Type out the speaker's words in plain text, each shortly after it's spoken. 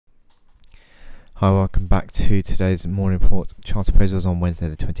Hi, welcome back to today's morning report. Chart appraisals on Wednesday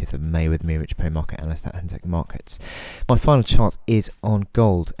the 20th of May with me, Rich Pay Market Analyst at Hantec Markets. My final chart is on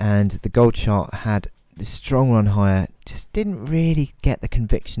gold, and the gold chart had this strong run higher, just didn't really get the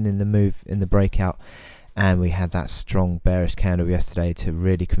conviction in the move in the breakout, and we had that strong bearish candle yesterday to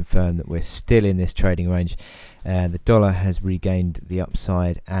really confirm that we're still in this trading range. The dollar has regained the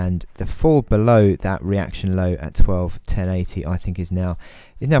upside, and the fall below that reaction low at 12.1080 I think is now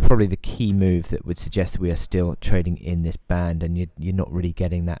probably the key move that would suggest that we are still trading in this band, and you're not really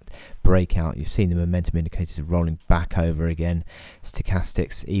getting that breakout. You've seen the momentum indicators rolling back over again,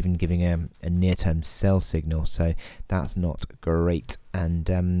 stochastics even giving a near-term sell signal, so that's not great.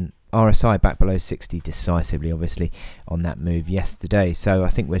 And RSI back below 60 decisively, obviously, on that move yesterday. So I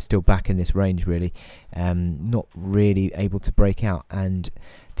think we're still back in this range, really. Not really able to break out. And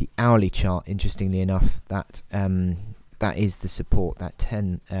the hourly chart, interestingly enough, that is the support, that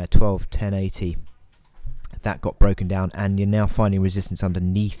 12.1080. That got broken down, and you're now finding resistance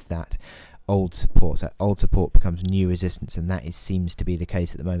underneath that old support. So old support becomes new resistance, and that seems to be the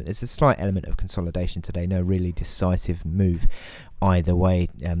case at the moment. There's a slight element of consolidation today, no really decisive move either way,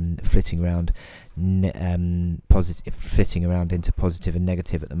 flitting around flitting around into positive and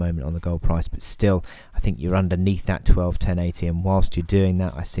negative at the moment on the gold price, but still I think you're underneath that 12.1080, and whilst you're doing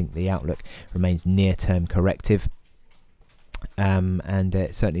that, I think the outlook remains near-term corrective, and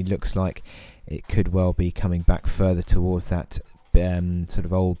it certainly looks like it could well be coming back further towards that sort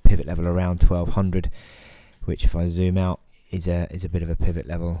of old pivot level around 1200, which, if I zoom out, is a bit of a pivot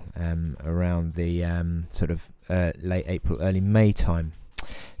level around the sort of late April, early May time.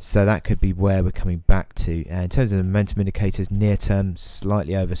 So that could be where we're coming back to. In terms of the momentum indicators, near term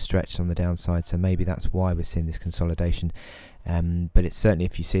slightly overstretched on the downside, so maybe that's why we're seeing this consolidation. But it's certainly,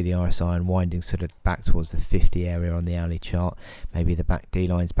 if you see the RSI unwinding sort of back towards the 50 area on the hourly chart, maybe the back D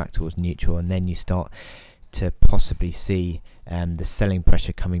lines back towards neutral, and then you start to possibly see the selling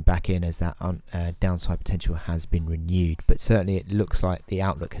pressure coming back in as that downside potential has been renewed. But certainly it looks like the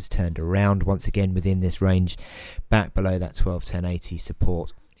outlook has turned around once again within this range. Back below that 12.1080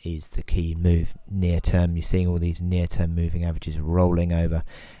 support is the key move near term. You're seeing all these near term moving averages rolling over,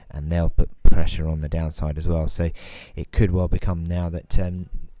 and they'll put pressure on the downside as well. So it could well become now that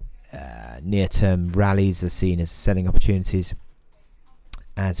near term rallies are seen as selling opportunities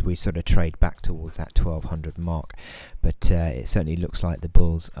as we sort of trade back towards that 1200 mark. But it certainly looks like the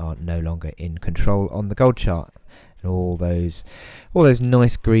bulls are no longer in control on the gold chart, and all those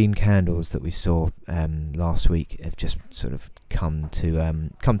nice green candles that we saw last week have just sort of come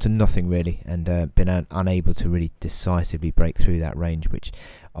to nothing really, and been unable to really decisively break through that range, which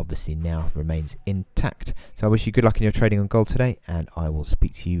obviously now remains intact. So I wish you good luck in your trading on gold today, and I will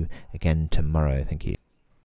speak to you again tomorrow. Thank you.